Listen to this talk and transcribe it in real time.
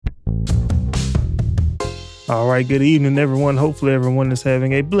All right, good evening, everyone. Hopefully, everyone is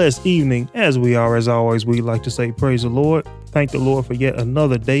having a blessed evening. As we are, as always, we like to say, praise the Lord. Thank the Lord for yet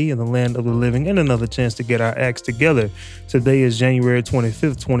another day in the land of the living and another chance to get our acts together. Today is January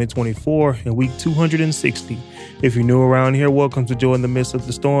 25th, 2024, and week 260. If you're new around here, welcome to Joy in the Midst of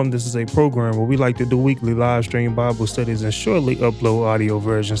the Storm. This is a program where we like to do weekly live stream Bible studies and shortly upload audio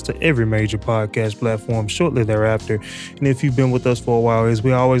versions to every major podcast platform shortly thereafter. And if you've been with us for a while, as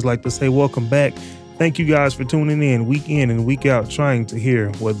we always like to say, welcome back. Thank you guys for tuning in and week out, trying to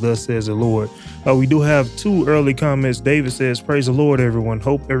hear what thus says the Lord. We do have two early comments. David says, praise the Lord, everyone.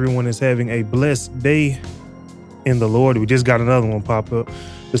 Hope everyone is having a blessed day in the Lord. We just got another one pop up.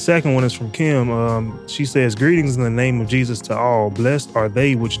 The second one is from Kim. She says, greetings in the name of Jesus to all. Blessed are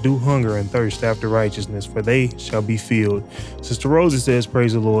they which do hunger and thirst after righteousness, for they shall be filled. Sister Rosie says,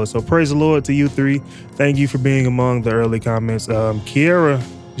 praise the Lord. So praise the Lord to you three. Thank you for being among the early comments. Kiara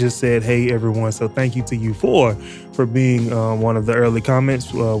just said, hey, everyone. So thank you to you four for being one of the early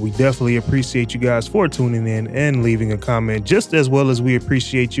comments. We definitely appreciate you guys for tuning in and leaving a comment, just as well as we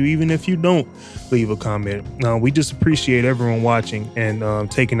appreciate you, even if you don't leave a comment. We just appreciate everyone watching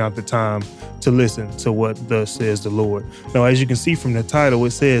and taking out the time to listen to what thus says the Lord. Now, as you can see from the title,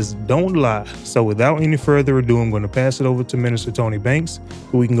 it says, don't lie. So without any further ado, I'm going to pass it over to Minister Tony Banks,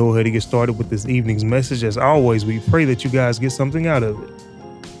 so we can go ahead and get started with this evening's message. As always, we pray that you guys get something out of it.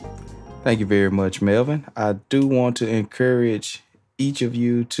 Thank you very much, Melvin. I do want to encourage each of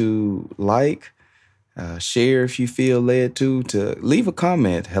you to share if you feel led to leave a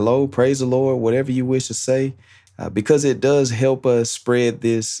comment. Hello, praise the Lord, whatever you wish to say, because it does help us spread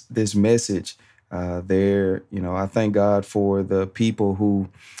this message. I thank God for the people who,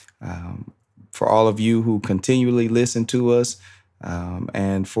 for all of you who continually listen to us,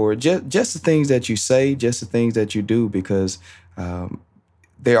 and for just the things that you say, just the things that you do, because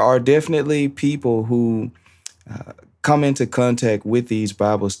there are definitely people who come into contact with these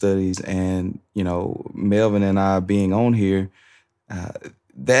Bible studies, and, Melvin and I being on here,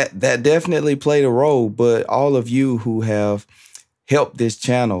 that definitely played a role. But all of you who have helped this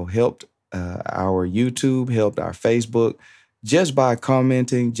channel, helped our YouTube, helped our Facebook, just by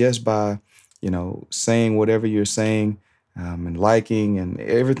commenting, just by, saying whatever you're saying, and liking and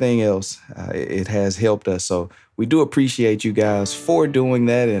everything else, it has helped us. So we do appreciate you guys for doing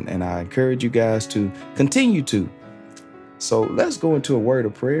that, and I encourage you guys to continue to. So let's go into a word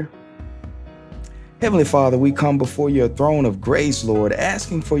of prayer. Heavenly Father, we come before your throne of grace, Lord,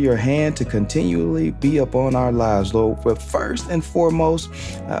 asking for your hand to continually be upon our lives, Lord. But first and foremost,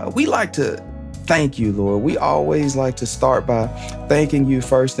 we like to thank you, Lord. We always like to start by thanking you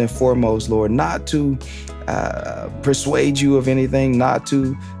first and foremost, Lord, not to persuade you of anything, not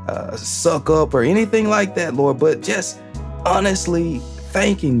to suck up or anything like that, Lord, but just honestly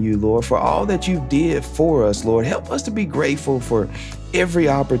thanking you, Lord, for all that you did for us, Lord. Help us to be grateful for every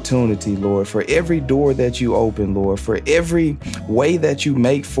opportunity, Lord, for every door that you open, Lord, for every way that you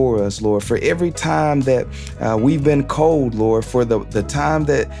make for us, Lord, for every time that we've been cold, Lord, for the time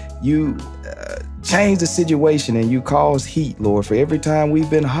that you change the situation and you cause heat, Lord. For every time we've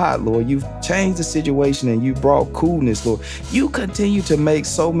been hot, Lord, you've changed the situation and you brought coolness, Lord. You continue to make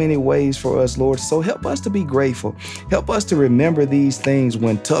so many ways for us, Lord. So help us to be grateful. Help us to remember these things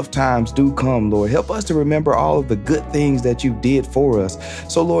when tough times do come, Lord. Help us to remember all of the good things that you did for us.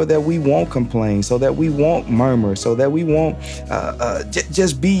 So, Lord, that we won't complain, so that we won't murmur, so that we won't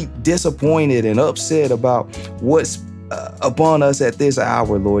just be disappointed and upset about what's upon us at this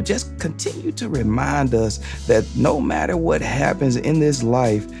hour, Lord. Just continue to remind us that no matter what happens in this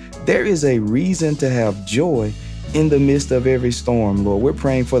life, there is a reason to have joy in the midst of every storm, Lord. We're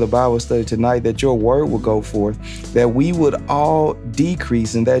praying for the Bible study tonight, that your word will go forth, that we would all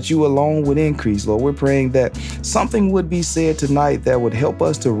decrease and that you alone would increase, Lord. We're praying that something would be said tonight that would help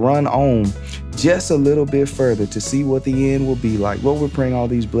us to run on just a little bit further to see what the end will be like. Lord, we're praying all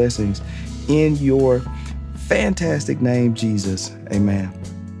these blessings in your fantastic name, Jesus. Amen.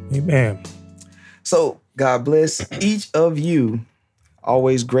 Amen. So God bless each of you.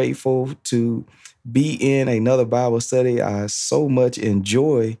 Always grateful to be in another Bible study. I so much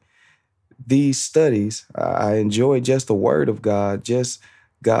enjoy these studies. I enjoy just the word of God, just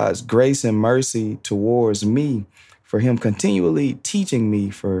God's grace and mercy towards me, for him continually teaching me,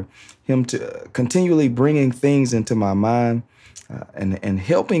 for him to continually bringing things into my mind, and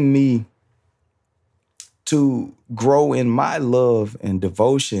helping me to grow in my love and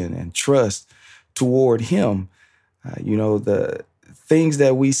devotion and trust toward him. The things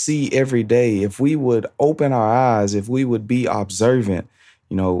that we see every day, if we would open our eyes, if we would be observant,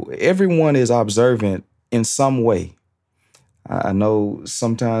 everyone is observant in some way. I know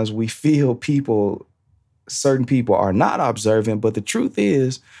sometimes we feel people certain people are not observant, but the truth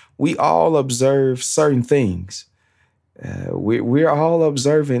is we all observe certain things. We're all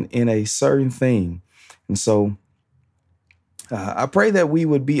observant in a certain thing. And so I pray that we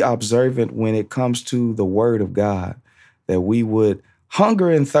would be observant when it comes to the word of God, that we would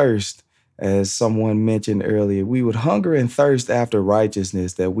hunger and thirst, as someone mentioned earlier. We would hunger and thirst after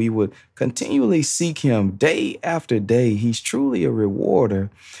righteousness, that we would continually seek him day after day. He's truly a rewarder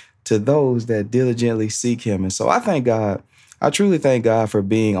to those that diligently seek him. And so I thank God. I truly thank God for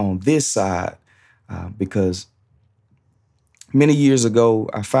being on this side, because many years ago,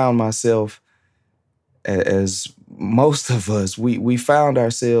 I found myself, as most of us, we found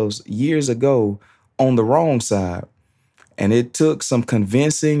ourselves years ago on the wrong side. And it took some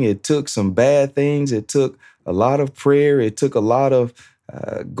convincing. It took some bad things. It took a lot of prayer. It took a lot of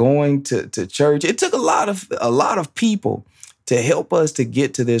going to church. It took a lot of people to help us to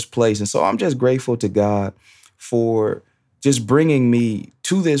get to this place. And so I'm just grateful to God for just bringing me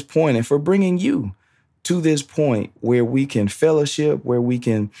to this point, and for bringing you to this point where we can fellowship, where we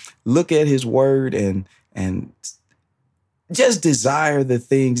can look at his word and just desire the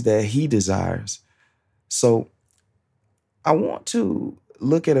things that he desires. So I want to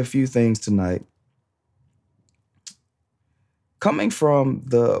look at a few things tonight. Coming from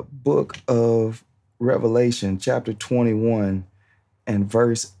the book of Revelation, chapter 21 and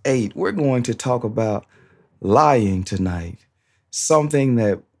verse 8, we're going to talk about lying tonight. Something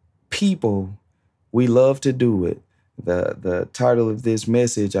that people, we love to do it. The title of this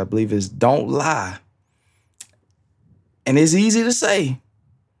message, I believe, is Don't Lie. And it's easy to say,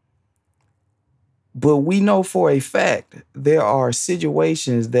 but we know for a fact there are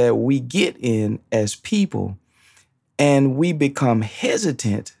situations that we get in as people, and we become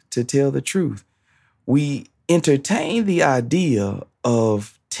hesitant to tell the truth. We entertain the idea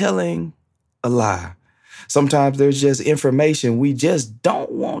of telling a lie. Sometimes there's just information we just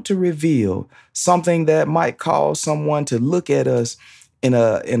don't want to reveal, something that might cause someone to look at us in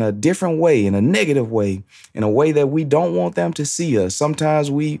a different way, in a negative way, in a way that we don't want them to see us. Sometimes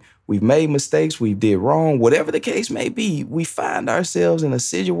we've made mistakes, we did wrong, whatever the case may be. We find ourselves in a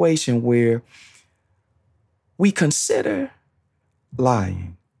situation where we consider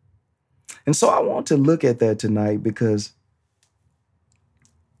lying. And so I want to look at that tonight, because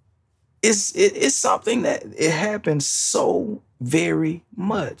it's something that it happens so very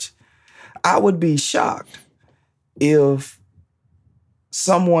much. I would be shocked if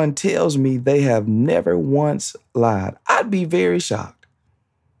someone tells me they have never once lied. I'd be very shocked.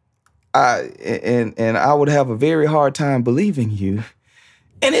 And I would have a very hard time believing you.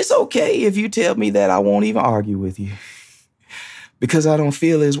 And it's okay if you tell me that. I won't even argue with you, because I don't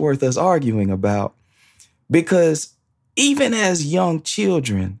feel it's worth us arguing about. Because even as young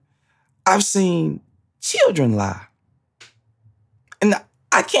children, I've seen children lie. And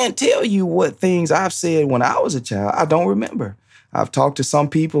I can't tell you what things I've said when I was a child. I don't remember. I've talked to some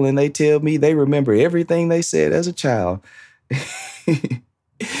people and they tell me they remember everything they said as a child.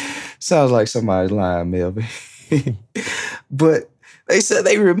 Sounds like somebody's lying, Melvin. But they said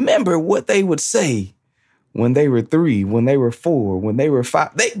they remember what they would say when they were 3, when they were 4, when they were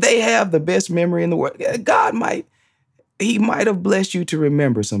 5. They have the best memory in the world. God might have blessed you to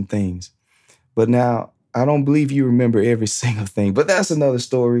remember some things. But now, I don't believe you remember every single thing. But that's another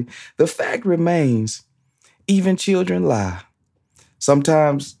story. The fact remains, even children lie.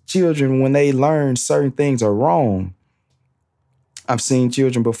 Sometimes children, when they learn certain things are wrong, I've seen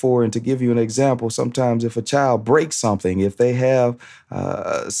children before, and to give you an example, sometimes if a child breaks something, if they have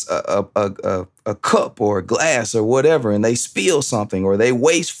a cup or a glass or whatever, and they spill something or they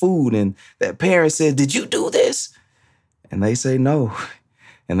waste food, and that parent says, "Did you do this?" And they say no,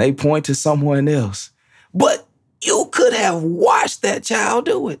 and they point to someone else. But you could have watched that child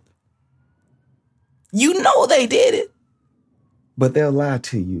do it. You know they did it, but they'll lie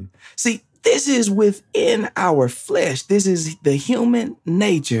to you. See, this is within our flesh. This is the human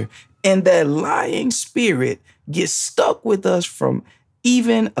nature. And that lying spirit gets stuck with us from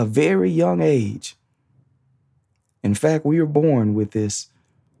even a very young age. In fact, we are born with this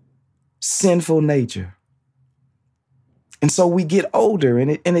sinful nature. And so we get older,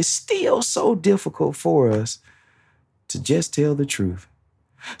 and it's still so difficult for us to just tell the truth.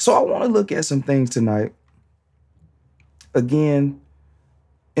 So I want to look at some things tonight. Again,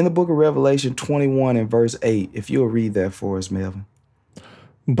 in the book of Revelation 21 and verse 8, if you'll read that for us, Melvin.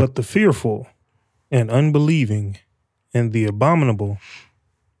 But the fearful and unbelieving and the abominable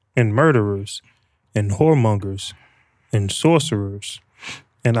and murderers and whoremongers and sorcerers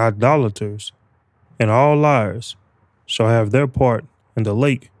and idolaters and all liars shall have their part in the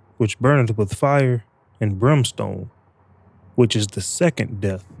lake which burneth with fire and brimstone, which is the second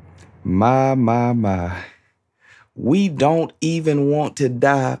death. My. We don't even want to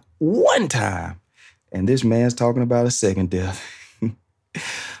die one time. And this man's talking about a second death.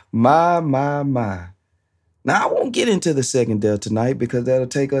 My. Now, I won't get into the second death tonight because that'll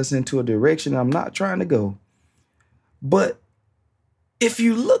take us into a direction I'm not trying to go. But if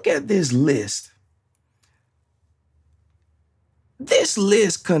you look at this list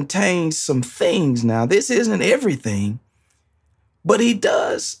contains some things now. This isn't everything, but he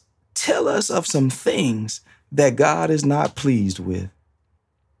does tell us of some things that God is not pleased with.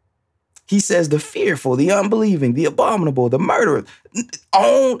 He says the fearful, the unbelieving, the abominable, the murderer.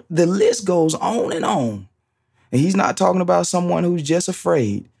 The list goes on. And he's not talking about someone who's just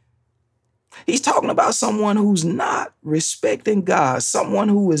afraid. He's talking about someone who's not respecting God, someone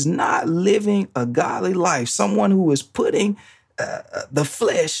who is not living a godly life, someone who is putting the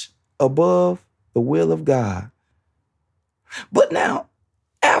flesh above the will of God. But now,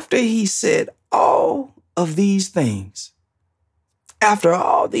 after he said all of these things, after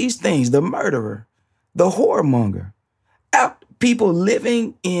all these things, the murderer, the whoremonger, people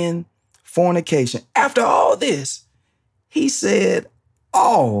living in fornication, after all this, he said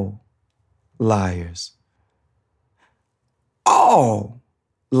all liars. All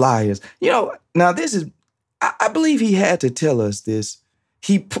liars. Now this is, I believe he had to tell us this.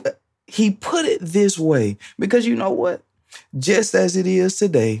 He put it this way because you know what? Just as it is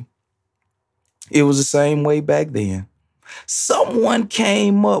today, it was the same way back then. Someone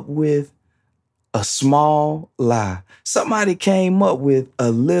came up with a small lie. Somebody came up with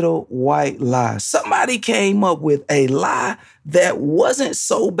a little white lie. Somebody came up with a lie that wasn't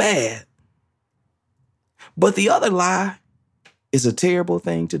so bad. But the other lie is a terrible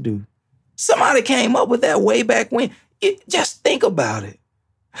thing to do. Somebody came up with that way back when. Just think about it.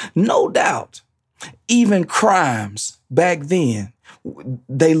 No doubt, even crimes back then,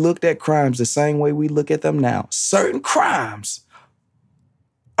 they looked at crimes the same way we look at them now. Certain crimes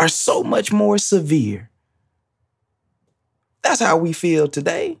are so much more severe. That's how we feel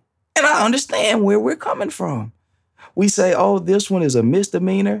today. And I understand where we're coming from. We say, oh, this one is a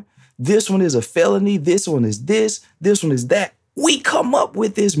misdemeanor. This one is a felony. This one is this. This one is that. We come up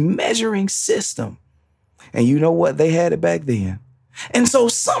with this measuring system. And you know what? They had it back then. And so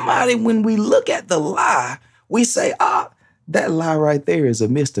somebody, when we look at the lie, we say, that lie right there is a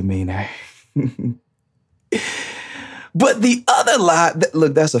misdemeanor. But the other lie,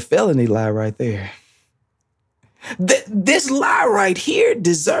 look, that's a felony lie right there. This lie right here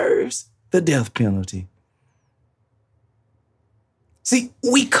deserves the death penalty. See,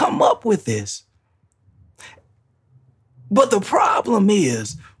 we come up with this. But the problem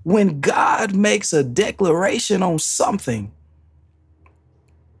is when God makes a declaration on something,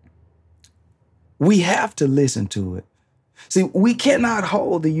 we have to listen to it. See, we cannot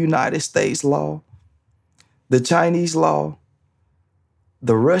hold the United States law, the Chinese law,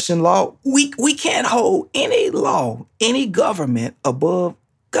 the Russian law. We can't hold any law, any government above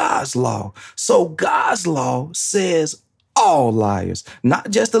God's law. So God's law says all liars,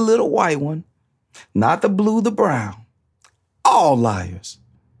 not just the little white one, not the blue, the brown, all liars.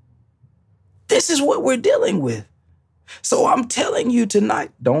 This is what we're dealing with. So I'm telling you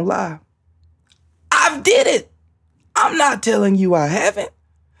tonight, don't lie. I've did it. I'm not telling you I haven't,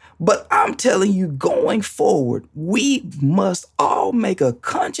 but I'm telling you going forward, we must all make a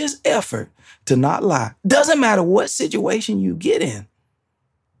conscious effort to not lie. Doesn't matter what situation you get in,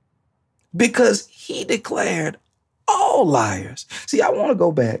 because he declared all liars. See, I want to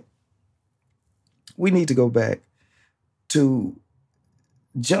go back. We need to go back to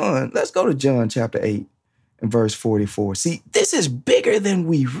John. Let's go to John chapter 8 and verse 44. See, this is bigger than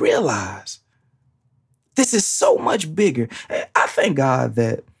we realize. This is so much bigger. I thank God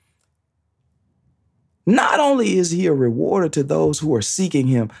that not only is he a rewarder to those who are seeking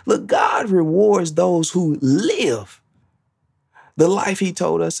him, look, God rewards those who live the life he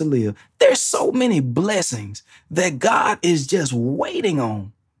told us to live. There's so many blessings that God is just waiting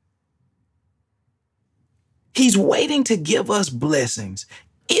on. He's waiting to give us blessings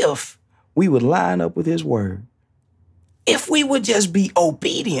if we would line up with his word. If we would just be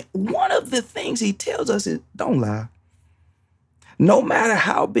obedient. One of the things he tells us is don't lie. No matter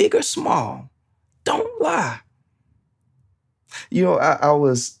how big or small, don't lie. You know, I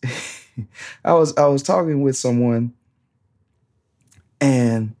was talking with someone,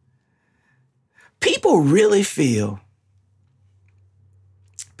 and people really feel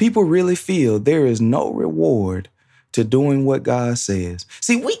there is no reward to doing what God says.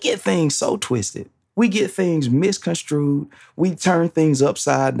 See, we get things so twisted. We get things misconstrued. We turn things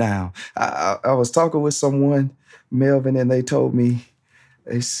upside down. I was talking with someone, Melvin, and they told me,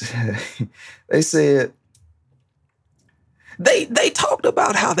 they said, they said, they talked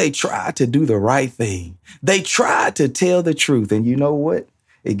about how they tried to do the right thing. They tried to tell the truth. And you know what?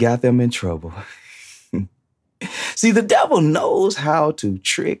 It got them in trouble. See, the devil knows how to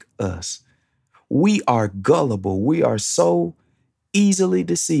trick us. We are gullible. We are so easily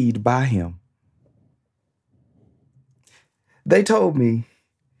deceived by him. They told me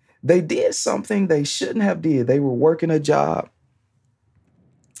they did something they shouldn't have did. They were working a job.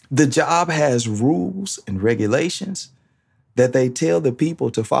 The job has rules and regulations that they tell the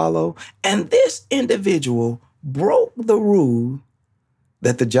people to follow. And this individual broke the rule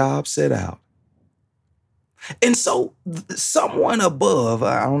that the job set out. And so someone above,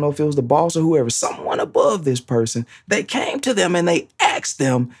 I don't know if it was the boss or whoever, someone above this person, they came to them and they asked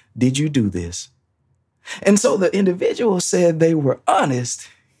them, did you do this? And so the individual said they were honest,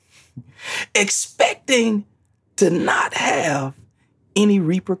 expecting to not have any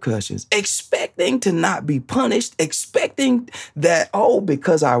repercussions, expecting to not be punished, expecting that, oh,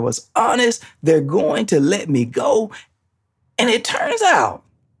 because I was honest, they're going to let me go. And it turns out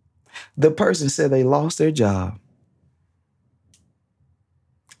the person said they lost their job.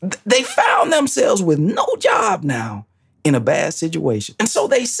 They found themselves with no job now in a bad situation. And so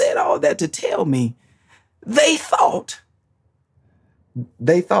they said all that to tell me they thought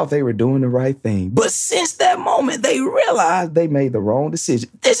they were doing the right thing. But since that moment, they realized they made the wrong decision.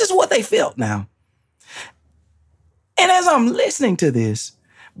 This is what they felt now. And as I'm listening to this,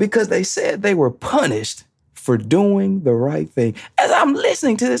 because they said they were punished for doing the right thing, as I'm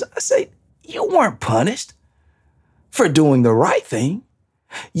listening to this, I say, you weren't punished for doing the right thing.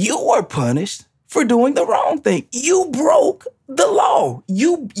 You were punished for doing the wrong thing. You broke the law.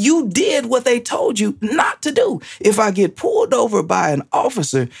 You did what they told you not to do. If I get pulled over by an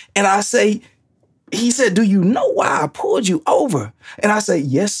officer and I say, he said, do you know why I pulled you over? And I say,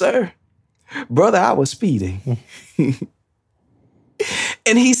 yes, sir. Brother, I was speeding.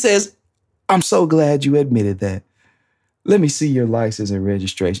 And he says, I'm so glad you admitted that. Let me see your license and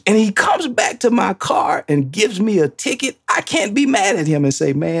registration. And he comes back to my car and gives me a ticket. I can't be mad at him and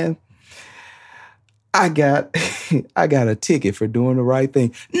say, man, I got a ticket for doing the right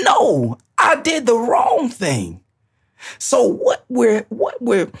thing. No, I did the wrong thing. So what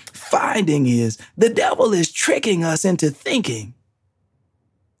we're finding is the devil is tricking us into thinking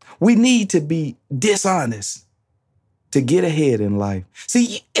we need to be dishonest to get ahead in life.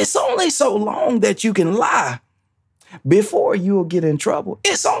 See, it's only so long that you can lie before you'll get in trouble.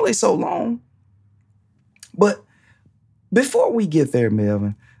 It's only so long. But before we get there,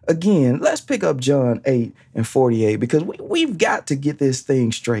 Melvin, again, let's pick up John 8:48 because we've got to get this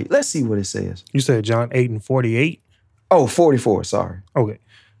thing straight. Let's see what it says. You said John 8:48? Oh, 44, sorry. Okay.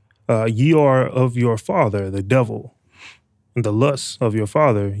 Ye are of your father, the devil, and the lusts of your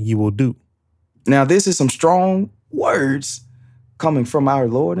father ye will do. Now, this is some strong words coming from our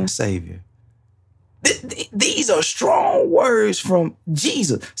Lord and Savior. These are strong words from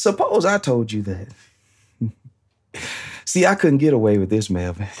Jesus. Suppose I told you that. See, I couldn't get away with this,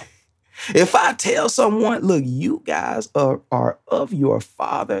 Melvin. If I tell someone, look, you guys are of your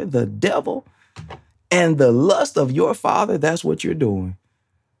father, the devil, and the lust of your father, that's what you're doing.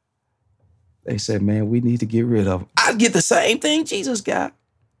 They said, man, we need to get rid of them. I get the same thing Jesus got.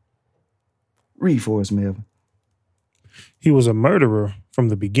 Read for us, Melvin. He was a murderer from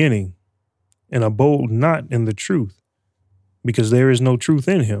the beginning and abode not in the truth, because there is no truth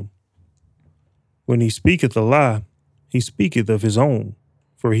in him. When he speaketh a lie, he speaketh of his own,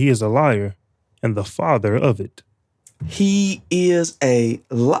 for he is a liar and the father of it. He is a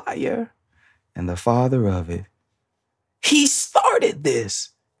liar and the father of it. He started this.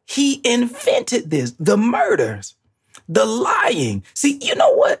 He invented this, the murders, the lying. See, you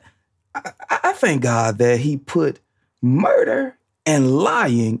know what? I thank God that he put murder and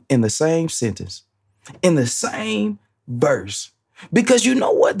lying in the same sentence, in the same verse. Because you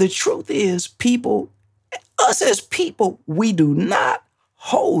know what? The truth is, people, us as people, we do not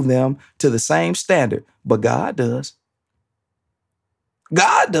hold them to the same standard, but God does.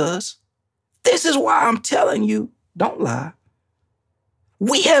 God does. This is why I'm telling you, don't lie.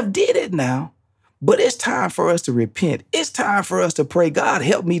 We have did it now, but it's time for us to repent. It's time for us to pray, God,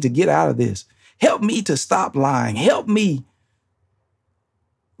 help me to get out of this. Help me to stop lying. Help me.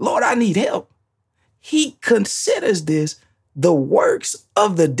 Lord, I need help. He considers this the works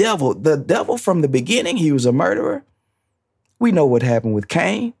of the devil. The devil from the beginning, he was a murderer. We know what happened with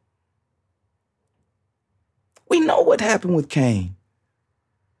Cain. We know what happened with Cain.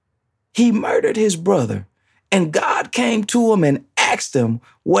 He murdered his brother. And God came to him and asked him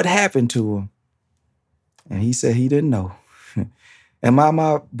what happened to him. And he said he didn't know. Am I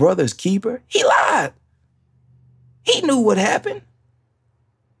my brother's keeper? He lied. He knew what happened.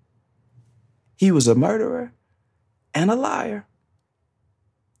 He was a murderer and a liar.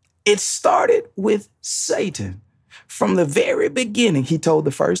 It started with Satan. From the very beginning, he told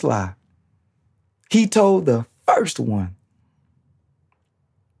the first lie. He told the first one.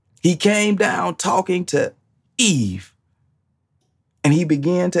 He came down talking to Eve, and he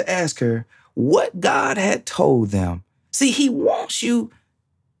began to ask her what God had told them. See, he wants you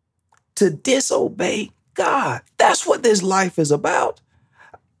to disobey God. That's what this life is about.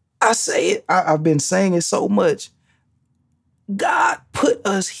 I say it, I've been saying it so much. God put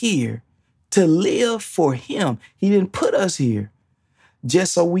us here to live for him. He didn't put us here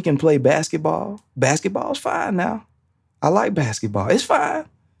just so we can play basketball. Basketball's fine now. I like basketball. It's fine.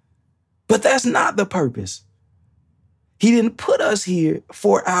 But that's not the purpose. He didn't put us here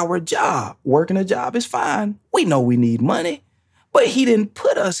for our job. Working a job is fine. We know we need money, but he didn't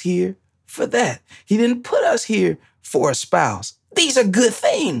put us here for that. He didn't put us here for a spouse. These are good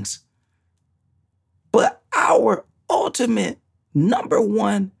things. But our ultimate number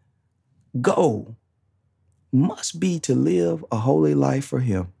one goal must be to live a holy life for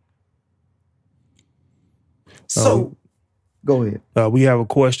him. So, go ahead. We have a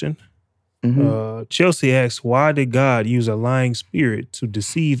question. Mm-hmm. Chelsea asks, why did God use a lying spirit to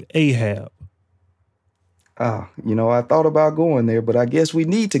deceive Ahab? I thought about going there, but I guess we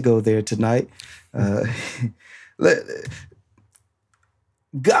need to go there tonight.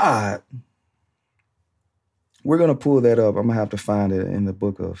 God, we're going to pull that up. I'm going to have to find it in the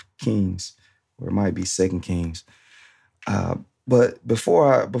book of Kings, or it might be 2 Kings. But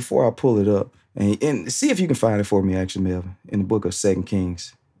before I pull it up, and see if you can find it for me, actually, Melvin, in the book of 2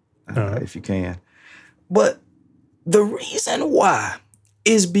 Kings. If you can. But the reason why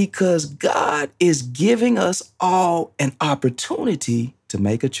is because God is giving us all an opportunity to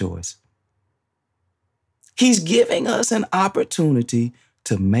make a choice. He's giving us an opportunity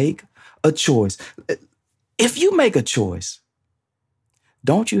to make a choice. If you make a choice,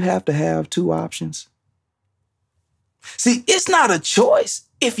 don't you have to have two options? See, it's not a choice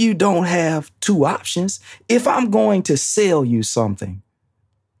if you don't have two options. If I'm going to sell you something,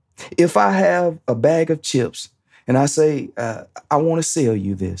 if I have a bag of chips and I say, I want to sell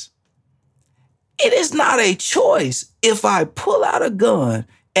you this, it is not a choice if I pull out a gun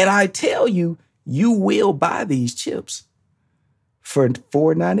and I tell you, you will buy these chips for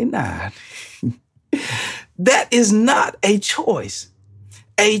 $4.99. That is not a choice.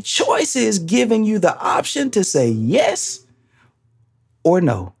 A choice is giving you the option to say yes or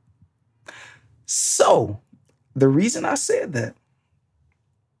no. So the reason I said that,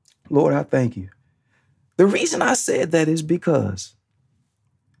 Lord, I thank you. The reason I said that is because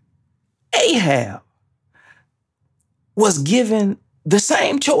Ahab was given the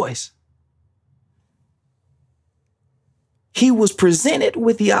same choice. He was presented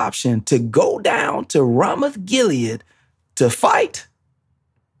with the option to go down to Ramoth Gilead to fight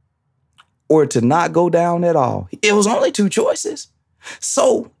or to not go down at all. It was only two choices.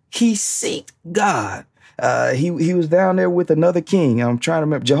 So he sought God. He was down there with another king. I'm trying to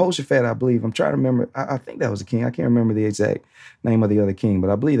remember, Jehoshaphat, I believe. I'm trying to remember. I think that was the king. I can't remember the exact name of the other king, but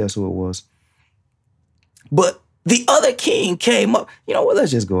I believe that's who it was. But the other king came up. You know what?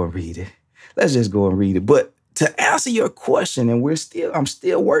 Let's just go and read it. But to answer your question, and I'm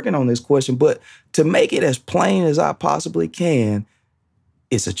still working on this question, but to make it as plain as I possibly can,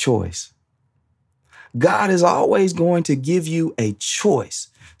 it's a choice. God is always going to give you a choice.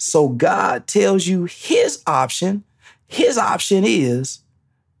 So God tells you his option. His option is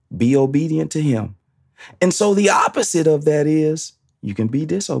be obedient to him. And so the opposite of that is you can be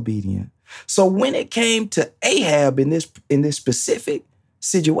disobedient. So when it came to Ahab in this specific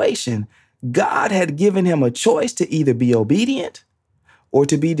situation, God had given him a choice to either be obedient or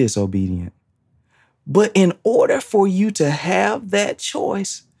to be disobedient. But in order for you to have that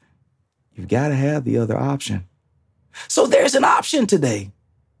choice, you've got to have the other option. So there's an option today.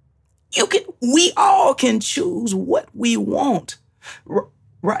 We all can choose what we want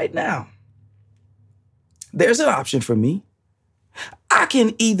right now. There's an option for me. I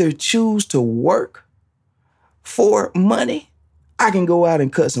can either choose to work for money. I can go out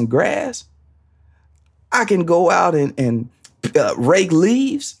and cut some grass. I can go out and rake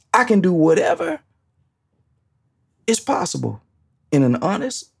leaves. I can do whatever is possible in an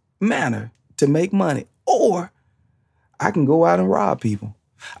honest manner to make money. Or I can go out and rob people.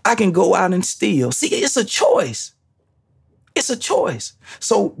 I can go out and steal. See, it's a choice. It's a choice.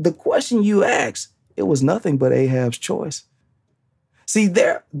 So the question you asked, it was nothing but Ahab's choice. See,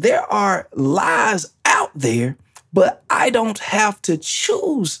 there are lies out there, but I don't have to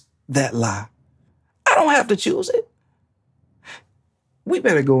choose that lie. I don't have to choose it. We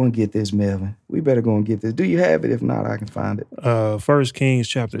better go and get this, Melvin. We better go and get this. Do you have it? If not, I can find it. 1 Kings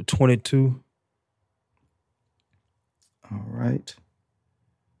chapter 22. All right.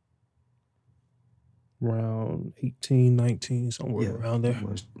 Around 18, 19, somewhere around there.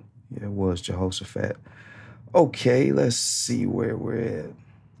 It was Jehoshaphat. Okay, let's see where we're at.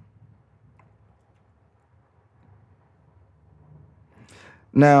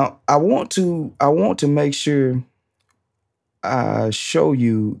 Now, I want to make sure I show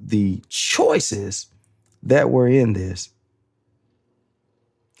you the choices that were in this.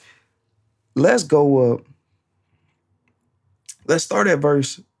 Let's go up. Let's start at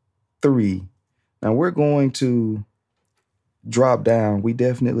verse 3. Now we're going to drop down. We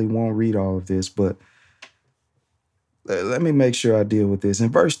definitely won't read all of this, but let me make sure I deal with this.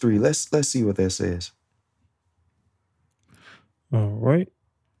 In verse 3, let's see what that says. All right.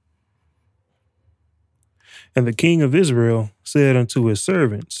 And the king of Israel said unto his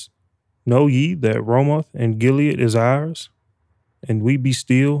servants, Know ye that Ramoth and Gilead is ours, and we be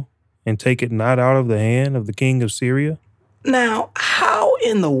still, and take it not out of the hand of the king of Syria? Now, how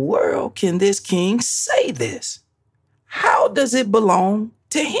in the world can this king say this? How does it belong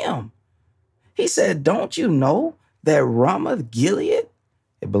to him? He said, don't you know that Ramoth Gilead,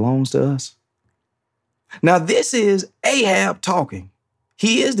 it belongs to us? Now, this is Ahab talking.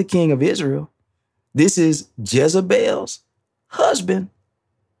 He is the king of Israel. This is Jezebel's husband.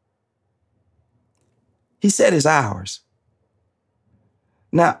 He said it's ours.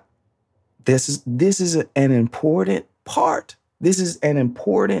 Now, this is an important part. This is an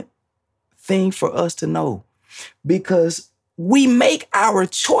important thing for us to know, because we make our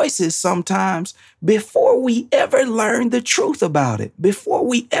choices sometimes before we ever learn the truth about it, before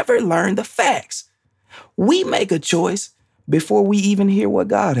we ever learn the facts. We make a choice before we even hear what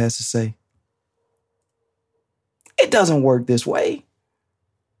God has to say. It doesn't work this way.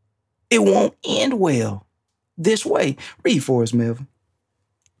 It won't end well this way. Read for us, Melvin.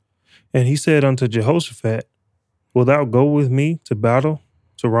 And he said unto Jehoshaphat, Wilt thou go with me to battle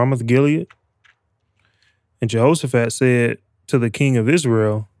to Ramoth Gilead? And Jehoshaphat said to the king of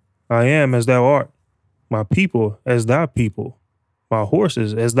Israel, I am as thou art, my people as thy people, my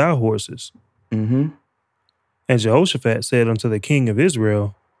horses as thy horses. Mm-hmm. And Jehoshaphat said unto the king of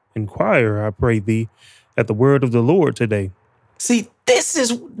Israel, Inquire, I pray thee, at the word of the Lord today. See,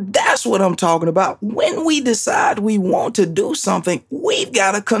 that's what I'm talking about. When we decide we want to do something, we've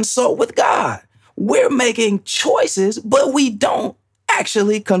got to consult with God. We're making choices, but we don't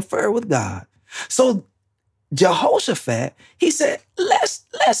actually confer with God. So Jehoshaphat, he said, let's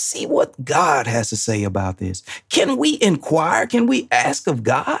see what God has to say about this. Can we inquire? Can we ask of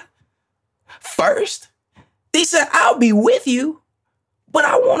God first? He said, I'll be with you, but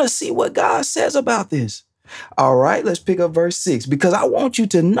I want to see what God says about this. All right, let's pick up verse 6, because I want you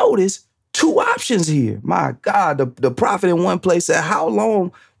to notice two options here. My God, the prophet in one place said, how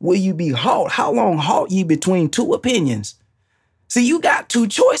long will you be halt? How long halt ye between two opinions? See, you got two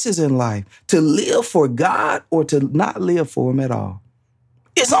choices in life, to live for God or to not live for him at all.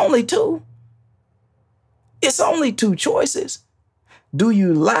 It's only two. It's only two choices. Do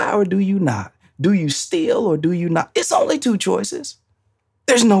you lie or do you not? Do you steal or do you not? It's only two choices.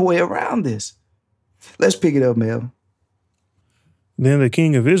 There's no way around this. Let's pick it up, Mel. Then the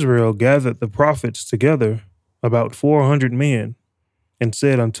king of Israel gathered the prophets together, about 400 men, and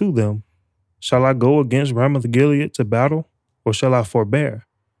said unto them, Shall I go against Ramoth Gilead to battle, or shall I forbear?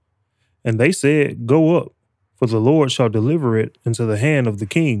 And they said, Go up, for the Lord shall deliver it into the hand of the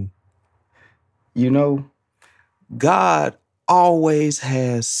king. You know, God always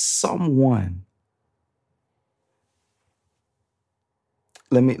has someone.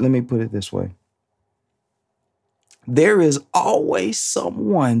 Let me put it this way. There is always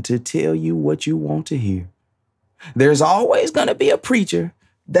someone to tell you what you want to hear. There's always going to be a preacher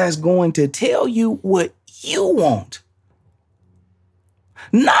that's going to tell you what you want.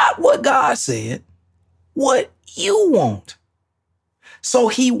 Not what God said, what you want. So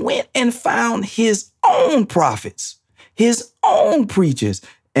he went and found his own prophets, his own preachers,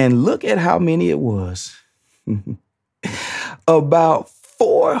 and look at how many it was. About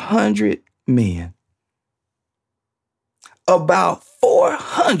 400 men. About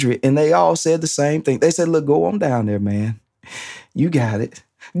 400, and they all said the same thing. They said, look, go on down there, man. You got it.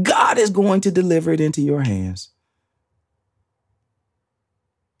 God is going to deliver it into your hands.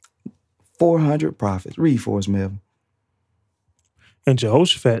 400 prophets. Read for us, Melvin. And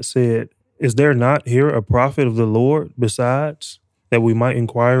Jehoshaphat said, Is there not here a prophet of the Lord besides, that we might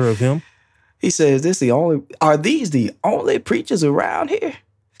inquire of him? He says, are these the only preachers around here?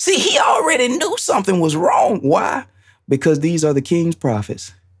 See, he already knew something was wrong. Why? Because these are the king's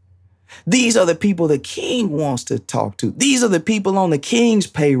prophets. These are the people the king wants to talk to. These are the people on the king's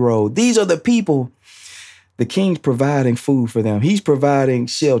payroll. These are the people the king's providing food for them. He's providing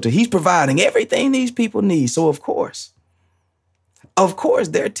shelter. He's providing everything these people need. So of course,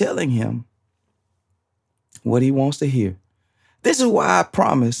 they're telling him what he wants to hear. This is why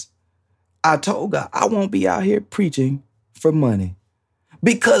I told God, I won't be out here preaching for money,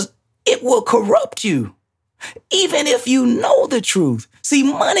 because it will corrupt you, even if you know the truth. See,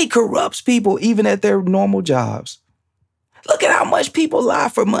 money corrupts people even at their normal jobs. Look at how much people lie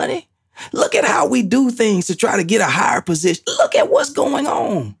for money. Look at how we do things to try to get a higher position. Look at what's going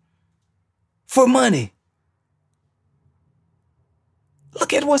on for money.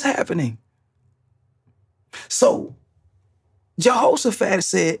 Look at what's happening. So Jehoshaphat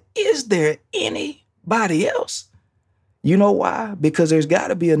said, is there anybody else? You know why? Because there's got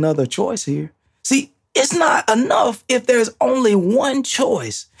to be another choice here. See, it's not enough if there's only one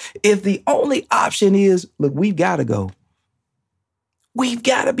choice. If the only option is, look, we've got to go. We've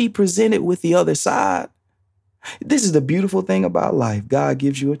got to be presented with the other side. This is the beautiful thing about life. God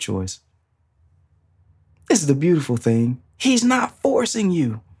gives you a choice. This is the beautiful thing. He's not forcing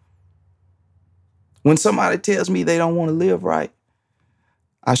you. When somebody tells me they don't want to live right,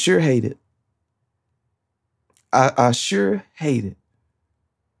 I sure hate it. I sure hate it.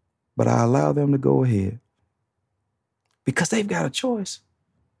 But I allow them to go ahead because they've got a choice.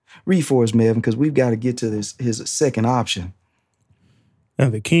 Read for us, Melvin, because we've got to get to his second option.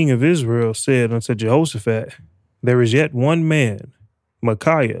 And the king of Israel said unto Jehoshaphat, There is yet one man,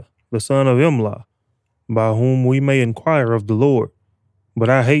 Micaiah, the son of Imlah, by whom we may inquire of the Lord. But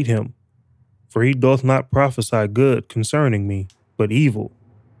I hate him, for he doth not prophesy good concerning me, but evil.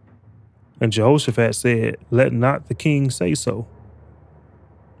 And Jehoshaphat said, Let not the king say so.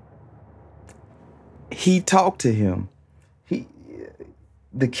 He talked to him.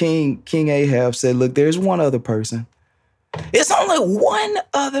 King Ahab said, look, there's one other person. It's only one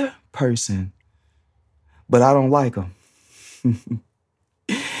other person, but I don't like him.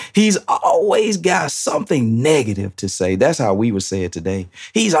 He's always got something negative to say. That's how we would say it today.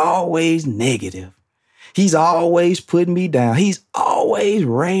 He's always negative. He's always putting me down. He's always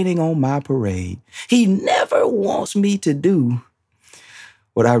raining on my parade. He never wants me to do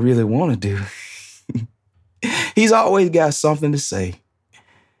what I really want to do. He's always got something to say.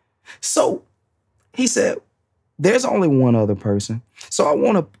 So he said, there's only one other person. So I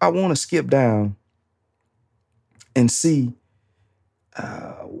want to skip down and see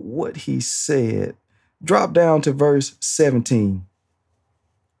what he said. Drop down to verse 17.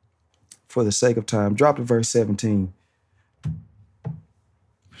 For the sake of time, drop to verse 17.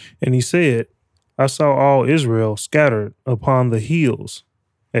 And he said, I saw all Israel scattered upon the hills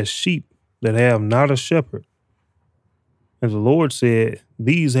as sheep that have not a shepherd. And the Lord said,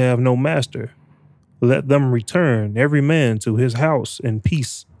 These have no master. Let them return, every man to his house in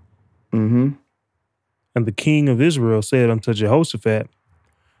peace. Mm-hmm. And the king of Israel said unto Jehoshaphat,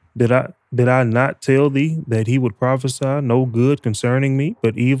 Did I not tell thee that he would prophesy no good concerning me,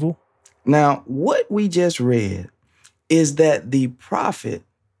 but evil? Now, what we just read is that the prophet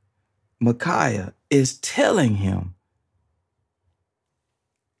Micaiah is telling him,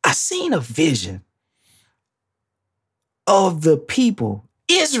 I seen a vision of the people,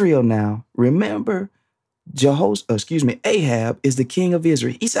 Israel now. Remember, Ahab is the king of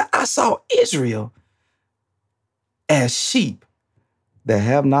Israel. He said, I saw Israel as sheep that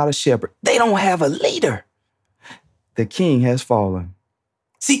have not a shepherd. They don't have a leader. The king has fallen.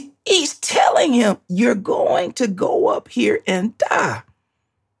 See, he's telling him, you're going to go up here and die.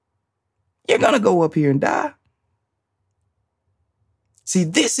 You're going to go up here and die. See,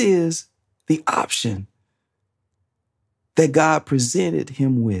 this is the option that God presented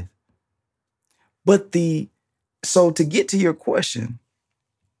him with. So to get to your question,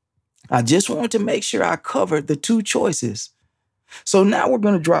 I just wanted to make sure I covered the two choices. So now we're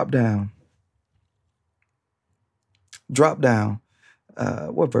going to drop down.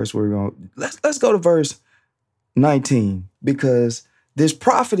 What verse were we on? Let's go to verse 19, because this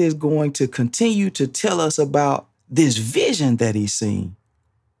prophet is going to continue to tell us about this vision that he's seen.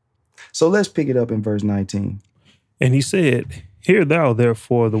 So let's pick it up in verse 19. And he said, Hear thou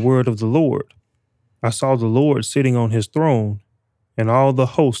therefore the word of the Lord. I saw the Lord sitting on his throne, and all the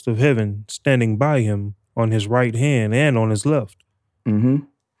host of heaven standing by him on his right hand and on his left. Mm-hmm.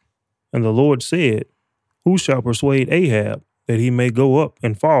 And the Lord said, Who shall persuade Ahab that he may go up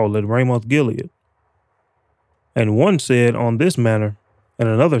and fall at Ramoth Gilead. And one said on this manner, and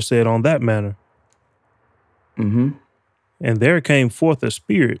another said on that manner. Mm-hmm. And there came forth a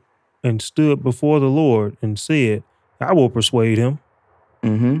spirit and stood before the Lord and said, I will persuade him.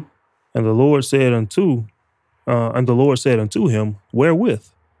 Mm-hmm. And the Lord said unto him, wherewith?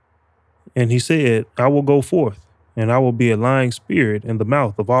 And he said, I will go forth, and I will be a lying spirit in the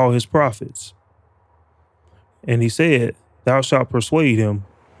mouth of all his prophets. And he said, thou shalt persuade him,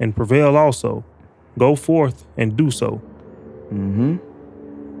 and prevail also. Go forth and do so. Mm-hmm.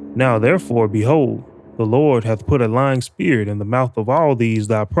 Now therefore, behold, the Lord hath put a lying spirit in the mouth of all these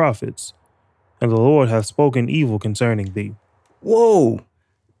thy prophets, and the Lord hath spoken evil concerning thee. Whoa.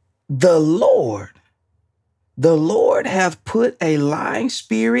 The Lord hath put a lying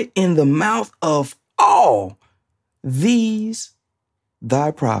spirit in the mouth of all these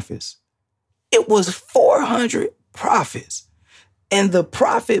thy prophets. It was 400 prophets. And the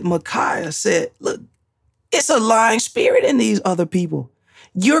prophet Micaiah said, look, it's a lying spirit in these other people.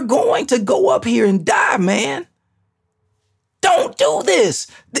 You're going to go up here and die, man. Don't do this.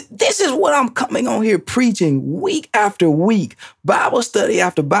 This is what I'm coming on here preaching week after week, Bible study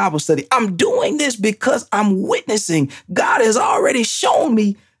after Bible study. I'm doing this because I'm witnessing. God has already shown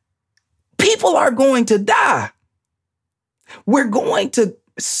me people are going to die.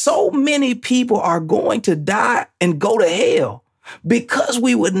 So many people are going to die and go to hell because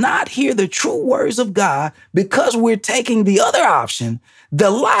we would not hear the true words of God, because we're taking the other option, the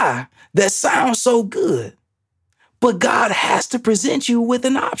lie that sounds so good. But God has to present you with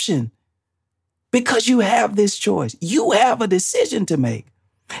an option because you have this choice. You have a decision to make.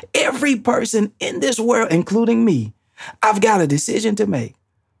 Every person in this world, including me, I've got a decision to make.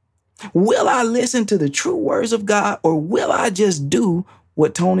 Will I listen to the true words of God, or will I just do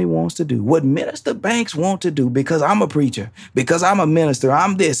what Tony wants to do, what Minister Banks wants to do because I'm a preacher, because I'm a minister,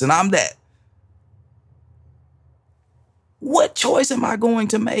 I'm this and I'm that? What choice am I going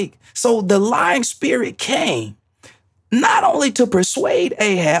to make? So the lying spirit came not only to persuade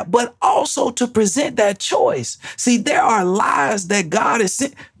Ahab, but also to present that choice. See, there are lies that God has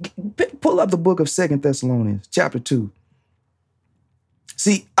sent. Pull up the book of 2 Thessalonians, chapter 2.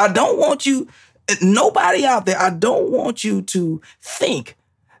 See, I don't want you, nobody out there, I don't want you to think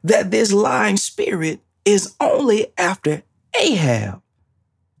that this lying spirit is only after Ahab.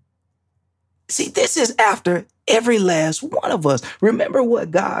 See, this is after every last one of us. Remember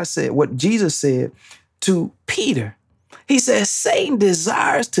what God said, what Jesus said to Peter. He says, Satan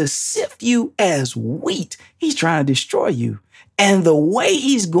desires to sift you as wheat. He's trying to destroy you. And the way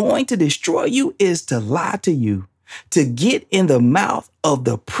he's going to destroy you is to lie to you, to get in the mouth of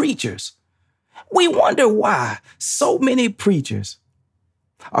the preachers. We wonder why so many preachers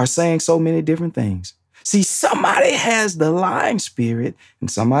are saying so many different things. See, somebody has the lying spirit and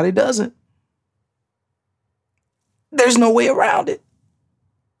somebody doesn't. There's no way around it.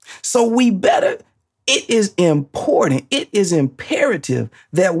 So it is important, it is imperative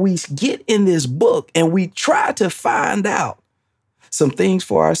that we get in this book and we try to find out some things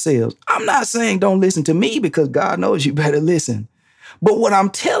for ourselves. I'm not saying don't listen to me, because God knows you better listen. But what I'm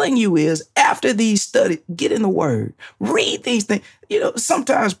telling you is, after these studies, get in the Word, read these things.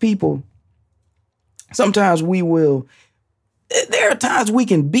 Sometimes there are times we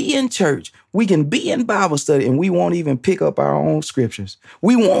can be in church, we can be in Bible study, and we won't even pick up our own scriptures.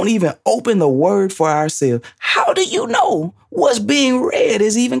 We won't even open the Word for ourselves. How do you know what's being read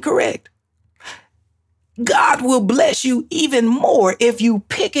is even correct? God will bless you even more if you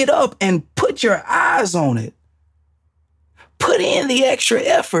pick it up and put your eyes on it. Put in the extra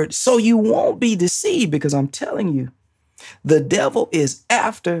effort so you won't be deceived, because I'm telling you, the devil is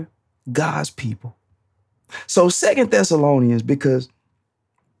after God's people. So 2 Thessalonians, because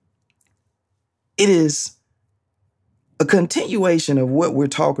it is a continuation of what we're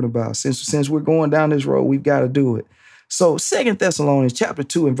talking about. Since we're going down this road, we've got to do it. So 2 Thessalonians chapter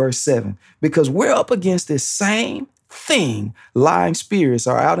 2 and verse 7, because we're up against this same thing. Lying spirits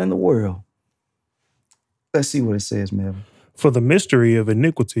are out in the world. Let's see what it says, Melvin. For the mystery of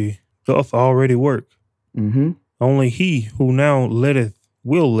iniquity doth already work. Mm-hmm. Only he who now letteth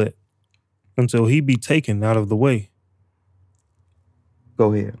will let, until he be taken out of the way.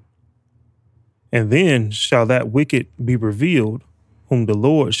 Go ahead. And then shall that wicked be revealed, whom the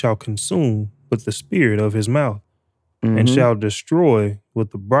Lord shall consume with the spirit of his mouth, and shall destroy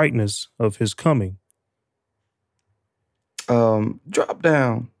with the brightness of his coming. Drop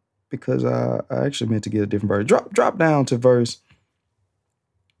down, because I actually meant to get a different verse. Drop down to verse.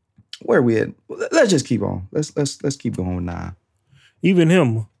 Where are we at? Let's just keep on. Let's keep going with 9. Even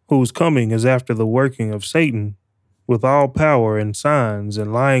him whose coming is after the working of Satan, with all power and signs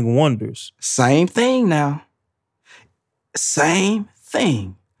and lying wonders. Same thing now. Same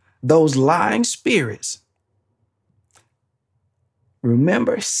thing. Those lying spirits.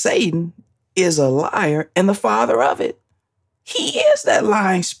 Remember, Satan is a liar and the father of it. He is that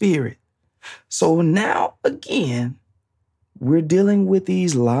lying spirit. So now, again, we're dealing with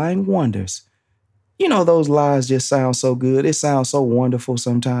these lying wonders. You know, those lies just sound so good. It sounds so wonderful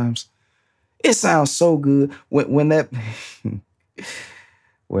sometimes. It sounds so good when that...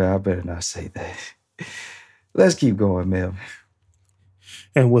 Well, I better not say that. Let's keep going, Mel.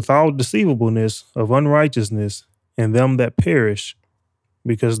 And with all deceivableness of unrighteousness in them that perish,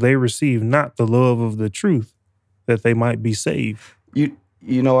 because they receive not the love of the truth, that they might be saved. You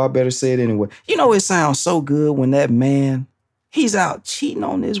know, I better say it anyway. You know, it sounds so good when that man, he's out cheating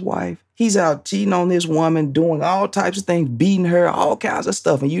on his wife. He's out cheating on this woman, doing all types of things, beating her, all kinds of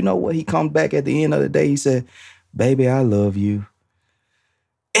stuff. And you know what? He comes back at the end of the day, he said, baby, I love you.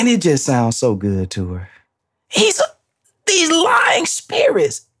 And it just sounds so good to her. These lying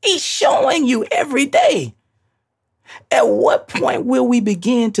spirits, he's showing you every day. At what point will we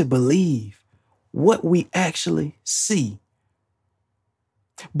begin to believe what we actually see?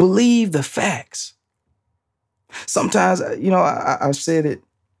 Believe the facts. Sometimes, you know, I've said it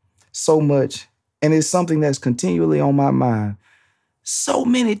so much, and it's something that's continually on my mind. So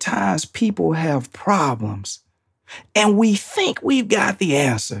many times people have problems, and we think we've got the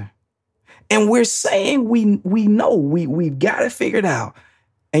answer. And we're saying we know, we've got it figured out.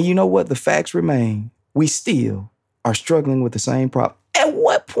 And you know what? The facts remain. We still are struggling with the same problem. At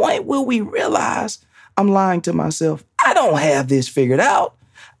what point will we realize I'm lying to myself? I don't have this figured out.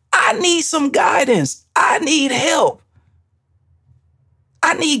 I need some guidance. I need help.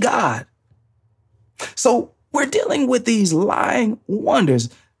 I need God. So we're dealing with these lying wonders.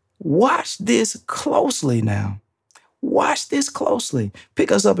 Watch this closely now. Watch this closely.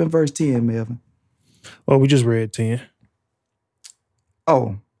 Pick us up in verse 10, Melvin. Oh, we just read 10.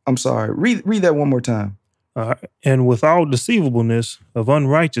 Oh, I'm sorry. Read that one more time. And with all deceivableness of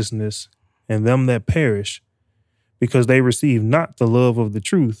unrighteousness in them that perish, because they receive not the love of the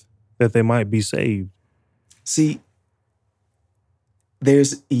truth, that they might be saved. See,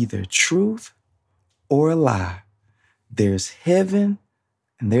 there's either truth or a lie. There's heaven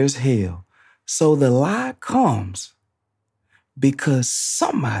and there's hell. So the lie comes because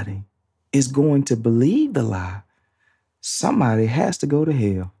somebody is going to believe the lie. Somebody has to go to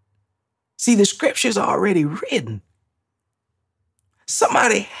hell. See, the scripture's already written.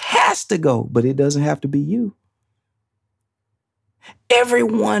 Somebody has to go, but it doesn't have to be you.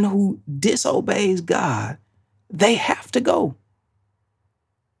 Everyone who disobeys God, they have to go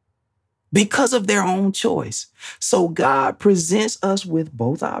because of their own choice. So God presents us with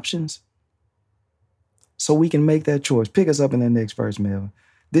both options so we can make that choice. Pick us up in that next verse, Melvin.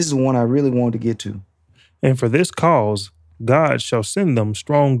 This is one I really wanted to get to. And for this cause, God shall send them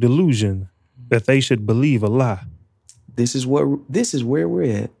strong delusion that they should believe a lie. This is where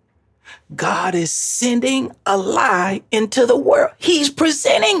we're at. God is sending a lie into the world. He's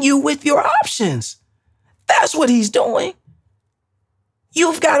presenting you with your options. That's what he's doing.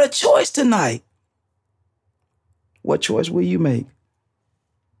 You've got a choice tonight. What choice will you make?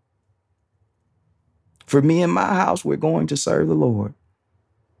 For me and my house, we're going to serve the Lord.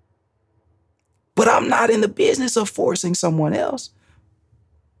 But I'm not in the business of forcing someone else.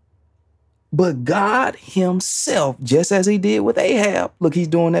 But God himself, just as he did with Ahab, look, he's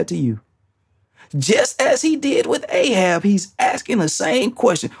doing that to you. Just as he did with Ahab, he's asking the same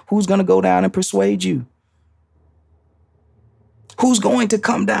question. Who's going to go down and persuade you? Who's going to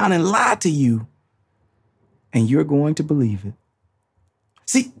come down and lie to you? And you're going to believe it.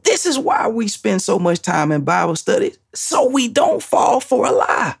 See, this is why we spend so much time in Bible studies, so we don't fall for a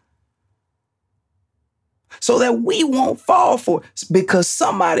lie. So that we won't fall for it, because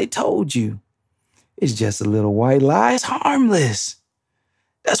somebody told you it's just a little white lie. It's harmless.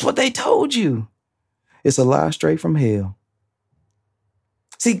 That's what they told you. It's a lie straight from hell.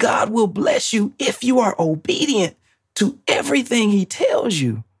 See, God will bless you if you are obedient to everything he tells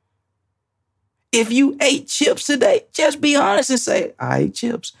you. If you ate chips today, just be honest and say, I ate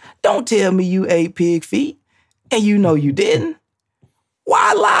chips. Don't tell me you ate pig feet and you know you didn't.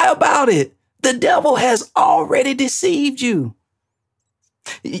 Why lie about it? The devil has already deceived you.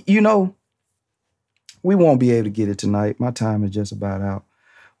 You know, we won't be able to get it tonight. My time is just about out.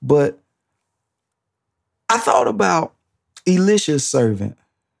 But I thought about Elisha's servant.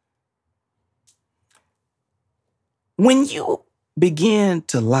 When you begin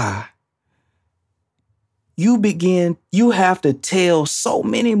to lie, you have to tell so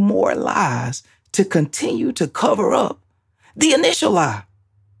many more lies to continue to cover up the initial lie.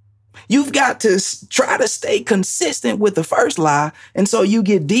 You've got to try to stay consistent with the first lie. And so you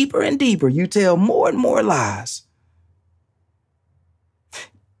get deeper and deeper. You tell more and more lies.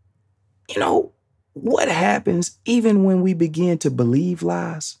 You know, what happens even when we begin to believe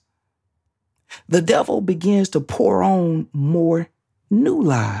lies? The devil begins to pour on more new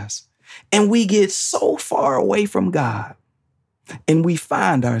lies. And we get so far away from God and we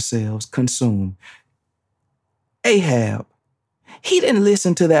find ourselves consumed. Ahab, he didn't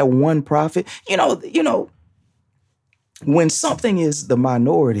listen to that one prophet. You know, when something is the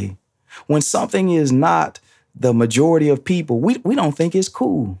minority, when something is not the majority of people, we don't think it's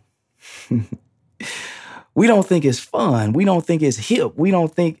cool. We don't think it's fun. We don't think it's hip. We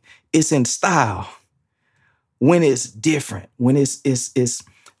don't think it's in style. When it's different, when it's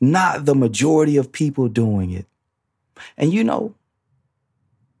not the majority of people doing it. And you know,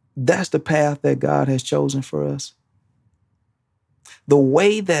 that's the path that God has chosen for us. The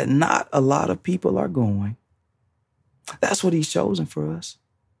way that not a lot of people are going, that's what he's chosen for us.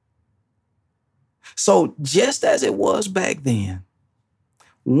 So just as it was back then,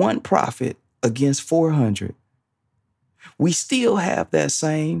 one prophet against 400, we still have that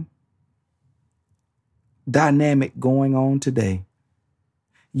same dynamic going on today.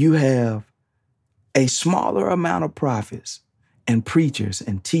 You have a smaller amount of prophets and preachers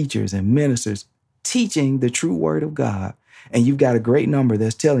and teachers and ministers teaching the true word of God. And you've got a great number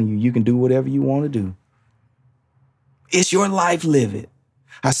that's telling you you can do whatever you want to do. It's your life, live it.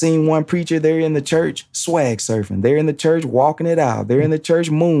 I seen one preacher, they're in the church swag surfing. They're in the church walking it out. They're in the church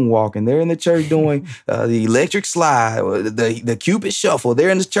moonwalking. They're in the church doing the electric slide, the Cupid shuffle.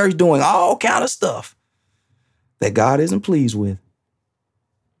 They're in the church doing all kind of stuff that God isn't pleased with.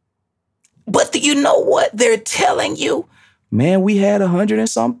 But do you know what they're telling you? Man, we had 100 and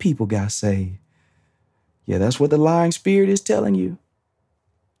some people got saved. Yeah, that's what the lying spirit is telling you.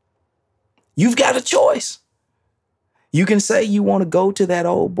 You've got a choice. You can say you want to go to that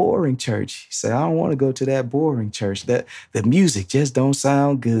old boring church. You say, I don't want to go to that boring church. That the music just don't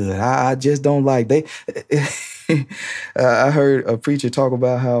sound good. I just don't like. I heard a preacher talk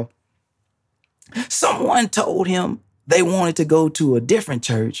about how someone told him they wanted to go to a different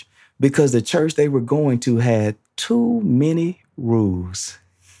church because the church they were going to had too many rules.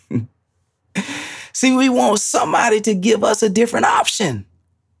 See, we want somebody to give us a different option.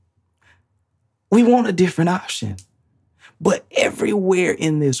 We want a different option. But everywhere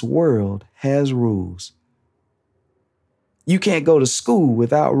in this world has rules. You can't go to school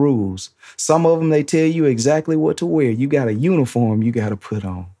without rules. Some of them, they tell you exactly what to wear. You got a uniform you got to put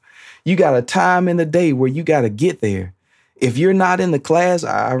on. You got a time in the day where you got to get there. If you're not in the class,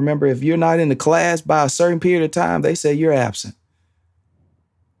 I remember if you're not in the class by a certain period of time, they say you're absent.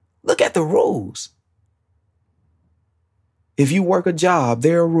 Look at the rules. If you work a job,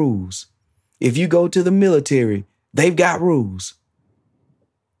 there are rules. If you go to the military, they've got rules.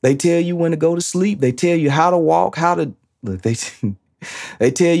 They tell you when to go to sleep. They tell you how to walk,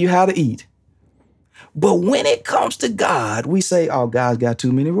 they tell you how to eat. But when it comes to God, we say, oh, God's got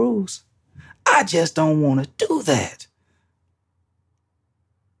too many rules. I just don't want to do that.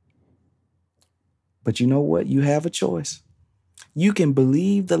 But you know what? You have a choice. You can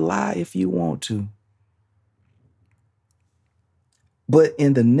believe the lie if you want to. But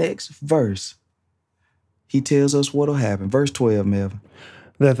in the next verse, he tells us what will happen. Verse 12, Melvin.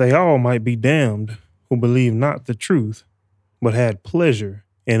 That they all might be damned who believed not the truth, but had pleasure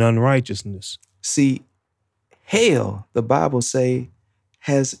in unrighteousness. See, hell, the Bible say,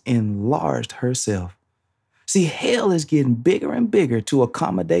 has enlarged herself. See, hell is getting bigger and bigger to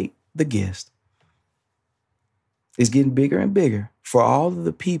accommodate the guest. It's getting bigger and bigger for all of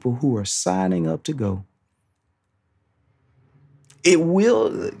the people who are signing up to go. It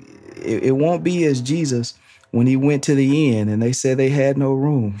won't be as Jesus when he went to the end and they said they had no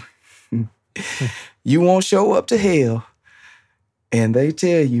room. You won't show up to hell and they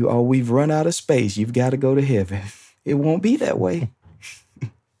tell you, oh, we've run out of space. You've got to go to heaven. It won't be that way.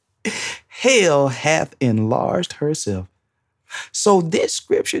 Hell hath enlarged herself. So this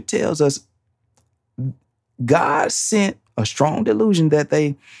scripture tells us God sent a strong delusion that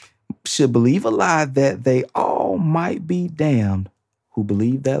they should believe a lie, that they all might be damned who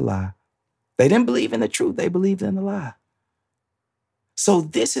believed that lie. They didn't believe in the truth. They believed in the lie. So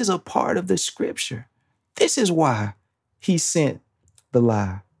this is a part of the scripture. This is why he sent the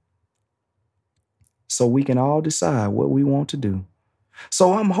lie. So we can all decide what we want to do.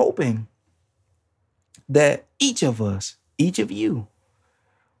 So I'm hoping that each of us, each of you,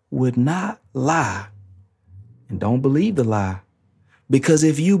 would not lie and don't believe the lie. Because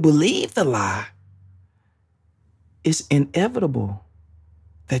if you believe the lie, it's inevitable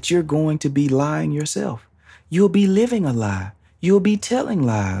that you're going to be lying yourself. You'll be living a lie. You'll be telling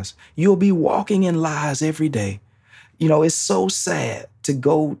lies. You'll be walking in lies every day. You know, it's so sad to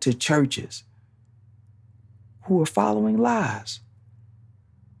go to churches who are following lies.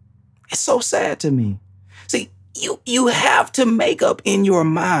 It's so sad to me. See, you have to make up in your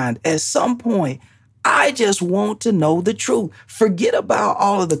mind at some point, I just want to know the truth. Forget about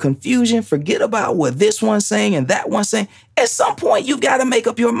all of the confusion. Forget about what this one's saying and that one's saying. At some point, you've got to make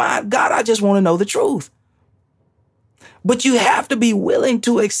up your mind. God, I just want to know the truth. But you have to be willing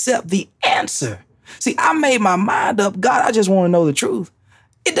to accept the answer. See, I made my mind up. God, I just want to know the truth.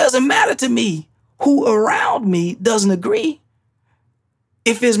 It doesn't matter to me who around me doesn't agree.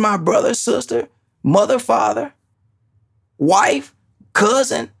 If it's my brother, sister, mother, father, wife,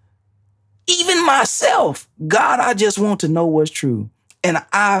 cousin, even myself, God, I just want to know what's true. And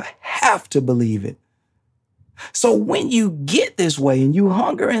I have to believe it. So when you get this way and you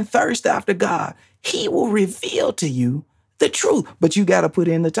hunger and thirst after God, he will reveal to you the truth. But you got to put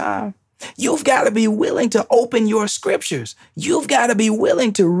in the time. You've got to be willing to open your scriptures. You've got to be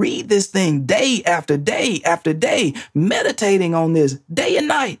willing to read this thing day after day after day, meditating on this day and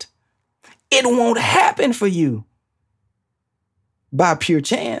night. It won't happen for you by pure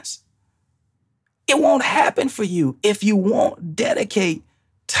chance. It won't happen for you if you won't dedicate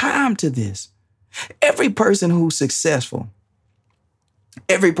time to this. Every person who's successful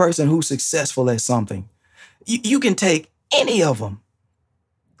at something, you can take any of them,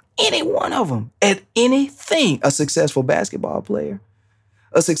 any one of them at anything. A successful basketball player,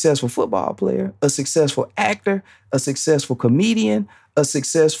 a successful football player, a successful actor, a successful comedian, a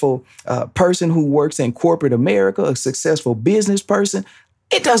successful person who works in corporate America, a successful business person.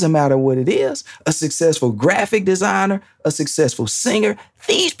 It doesn't matter what it is. A successful graphic designer, a successful singer.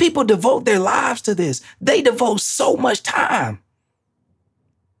 These people devote their lives to this. They devote so much time.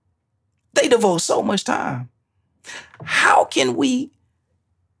 How can we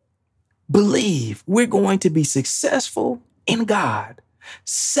believe we're going to be successful in God,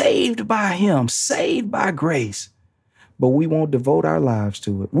 saved by him, saved by grace, but we won't devote our lives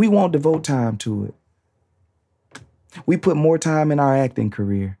to it? We won't devote time to it. We put more time in our acting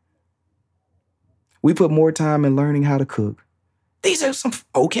career. We put more time in learning how to cook. These are some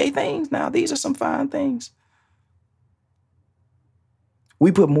okay things now. These are some fine things.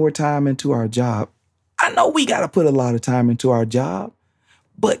 We put more time into our job. I know we got to put a lot of time into our job,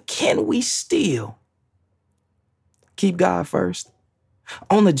 but can we still keep God first?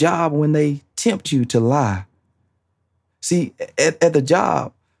 On the job, when they tempt you to lie. See, at the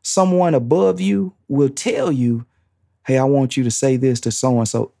job, someone above you will tell you, hey, I want you to say this to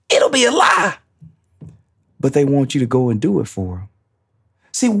so-and-so. It'll be a lie. But they want you to go and do it for them.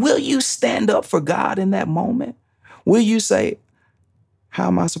 See, will you stand up for God in that moment? Will you say, how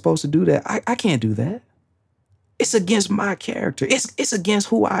am I supposed to do that? I can't do that. It's against my character. It's against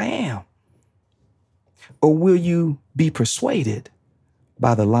who I am. Or will you be persuaded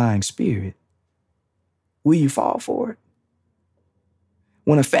by the lying spirit? Will you fall for it?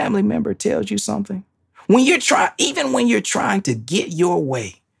 When a family member tells you something, even when you're trying to get your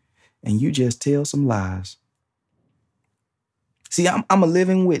way and you just tell some lies. See, I'm a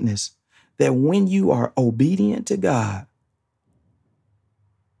living witness that when you are obedient to God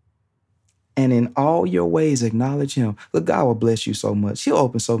and in all your ways acknowledge him, look, God will bless you so much. He'll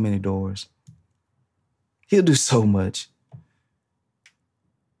open so many doors. He'll do so much.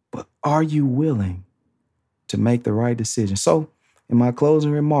 But are you willing to make the right decision? So in my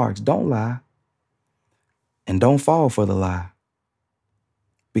closing remarks, don't lie. And don't fall for the lie,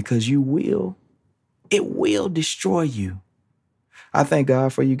 because it will destroy you. I thank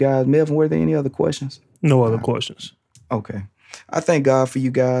God for you guys. Melvin, were there any other questions? No other questions. Okay. I thank God for you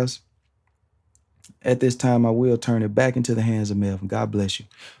guys. At this time, I will turn it back into the hands of Melvin. God bless you.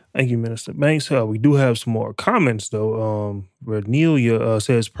 Thank you, Minister Banks. We do have some more comments, though. Renelia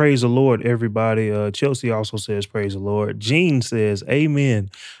says, praise the Lord, everybody. Chelsea also says, praise the Lord. Jean says,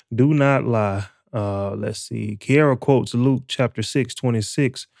 amen. Do not lie. Let's see. Kiara quotes Luke chapter 6,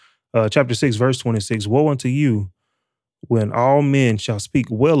 verse 26. Woe unto you when all men shall speak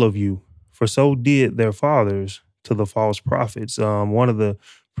well of you, for so did their fathers to the false prophets. One of the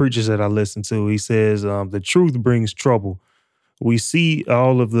preachers that I listen to, he says, the truth brings trouble. We see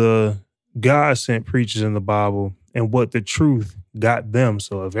all of the God-sent preachers in the Bible and what the truth got them.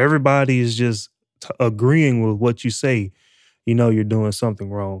 So if everybody is just agreeing with what you say, you know you're doing something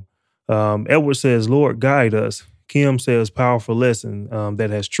wrong. Edward says, Lord, guide us. Kim says, powerful lesson that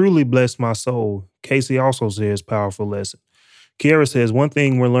has truly blessed my soul. Casey also says, powerful lesson. Kiara says, one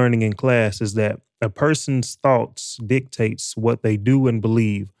thing we're learning in class is that A person's thoughts dictates what they do and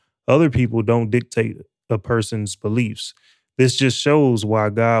believe. Other people don't dictate a person's beliefs. This just shows why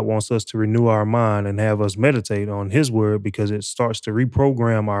God wants us to renew our mind and have us meditate on his word, because it starts to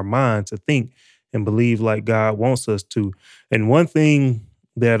reprogram our mind to think and believe like God wants us to. And one thing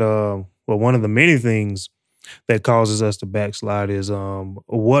that, one of the many things that causes us to backslide is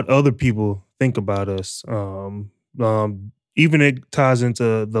what other people think about us. Even it ties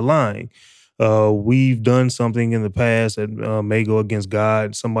into the lying. We've done something in the past that may go against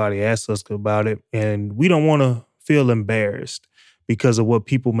God. Somebody asks us about it, and we don't want to feel embarrassed because of what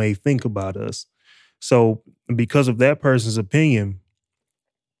people may think about us. So because of that person's opinion,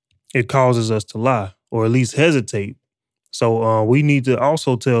 it causes us to lie or at least hesitate. So we need to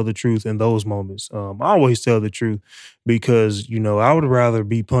also tell the truth in those moments. I always tell the truth because, I would rather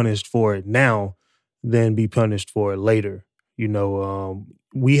be punished for it now than be punished for it later.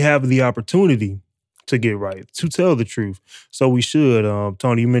 We have the opportunity to get right, to tell the truth. So we should.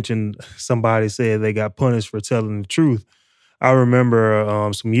 Tony, you mentioned somebody said they got punished for telling the truth. I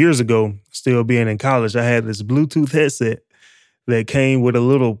remember some years ago, still being in college, I had this Bluetooth headset that came with a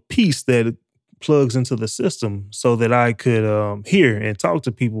little piece that plugs into the system so that I could hear and talk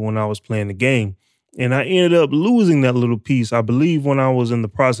to people when I was playing the game. And I ended up losing that little piece, I believe, when I was in the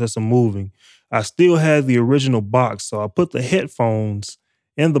process of moving. I still had the original box, so I put the headphones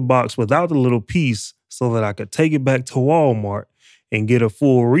in the box without the little piece so that I could take it back to Walmart and get a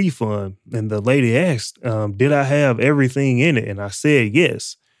full refund. And the lady asked, did I have everything in it? And I said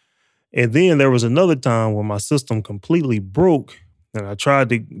yes. And then there was another time when my system completely broke and I tried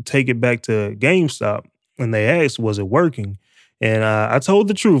to take it back to GameStop and they asked, was it working? And I told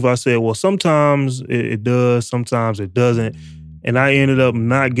the truth. I said, well, sometimes it does, sometimes it doesn't. And I ended up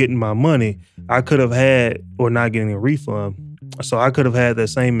not getting my money. I could have had, or not getting a refund. So I could have had that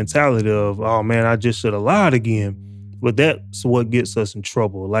same mentality of, oh man, I just should have lied again. But that's what gets us in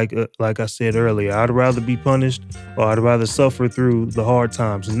trouble. Like I said earlier, I'd rather be punished, or I'd rather suffer through the hard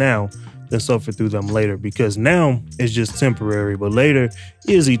times now than suffer through them later, because now it's just temporary, but later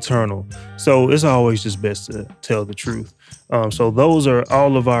is eternal. So it's always just best to tell the truth. So those are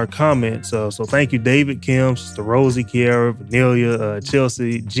all of our comments. So thank you, David, Kim, Sister Rosie, Kiara, Vanilla,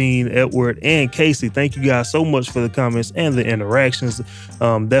 Chelsea, Jean, Edward, and Casey. Thank you guys so much for the comments and the interactions.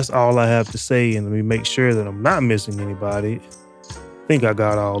 That's all I have to say. And let me make sure that I'm not missing anybody. I think I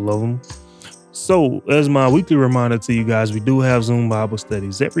got all of them. So, as my weekly reminder to you guys, we do have Zoom Bible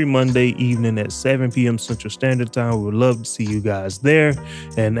studies every Monday evening at 7 p.m. Central Standard Time. We would love to see you guys there.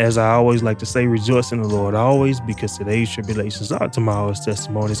 And as I always like to say, rejoice in the Lord always, because today's tribulations are tomorrow's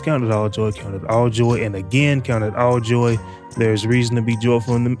testimonies. Count it all joy, and again, count it all joy. There's reason to be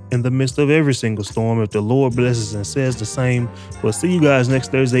joyful in the midst of every single storm. If the Lord blesses and says the same, we'll see you guys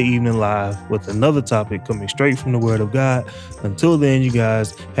next Thursday evening live with another topic coming straight from the Word of God. Until then, you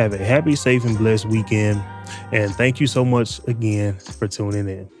guys have a happy, safe, and blessed weekend. And thank you so much again for tuning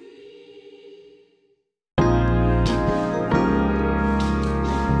in.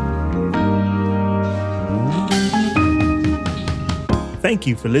 Thank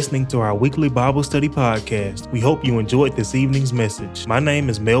you for listening to our weekly Bible study podcast. We hope you enjoyed this evening's message. My name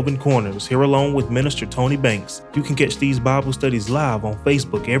is Melvin Corners, here along with Minister Tony Banks. You can catch these Bible studies live on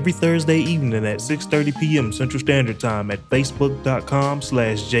Facebook every Thursday evening at 6:30 p.m. Central Standard Time at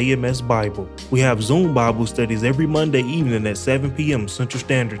facebook.com/JMSBible. We have Zoom Bible studies every Monday evening at 7 p.m. Central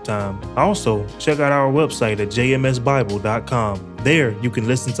Standard Time. Also, check out our website at jmsbible.com. There, you can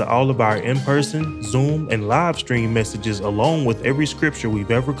listen to all of our in-person, Zoom, and live stream messages along with every scripture we've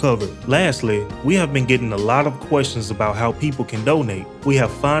ever covered. Lastly, we have been getting a lot of questions about how people can donate. We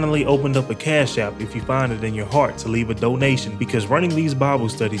have finally opened up a Cash App if you find it in your heart to leave a donation, because running these Bible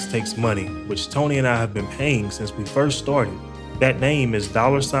studies takes money, which Tony and I have been paying since we first started. That name is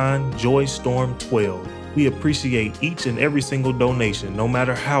 $JoyStorm12. We appreciate each and every single donation, no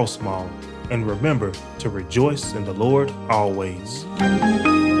matter how small. And remember to rejoice in the Lord always.